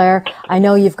here, Blair, I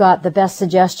know you've got the best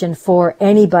suggestion for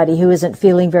anybody who isn't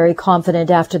feeling very confident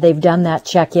after they've done that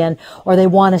check-in or they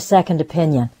want a second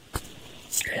opinion.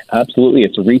 Absolutely.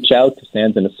 It's reach out to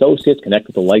Sands & Associates, connect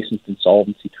with a licensed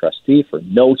insolvency trustee for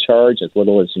no charge, as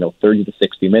little as 30 to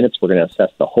 60 minutes. We're going to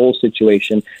assess the whole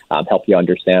situation, help you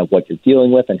understand what you're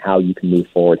dealing with and how you can move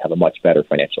forward, have a much better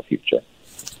financial future.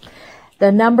 The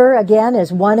number, again,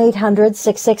 is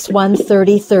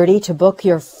 1-800-661-3030 to book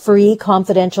your free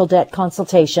confidential debt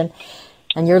consultation.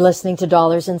 And you're listening to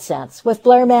Dollars and Cents with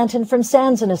Blair Manton from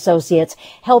Sands & Associates,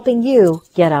 helping you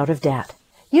get out of debt.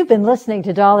 You've been listening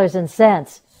to Dollars and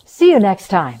Cents. See you next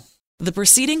time. The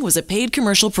proceeding was a paid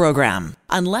commercial program.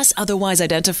 Unless otherwise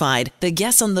identified, the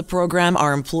guests on the program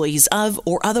are employees of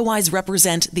or otherwise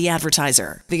represent the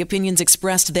advertiser. The opinions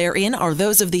expressed therein are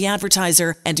those of the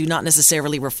advertiser and do not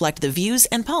necessarily reflect the views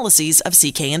and policies of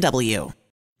CKNW.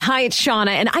 Hi, it's Shauna,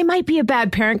 and I might be a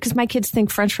bad parent because my kids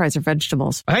think French fries are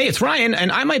vegetables. Hey, it's Ryan,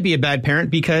 and I might be a bad parent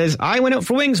because I went out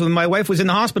for wings when my wife was in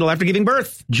the hospital after giving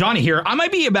birth. Johnny here. I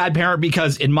might be a bad parent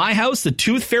because in my house, the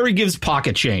tooth fairy gives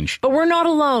pocket change. But we're not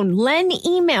alone. Len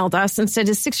emailed us and said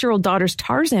his 6-year-old daughter's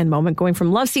Tarzan moment going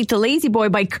from love seat to lazy boy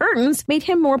by curtains made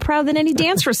him more proud than any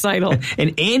dance recital.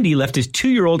 And Andy left his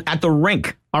 2-year-old at the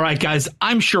rink. All right, guys,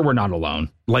 I'm sure we're not alone.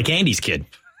 Like Andy's kid.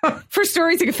 For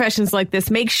stories and confessions like this,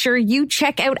 make sure you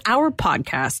check out our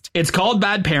podcast. It's called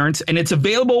Bad Parents, and it's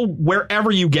available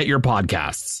wherever you get your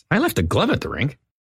podcasts. I left a glove at the rink.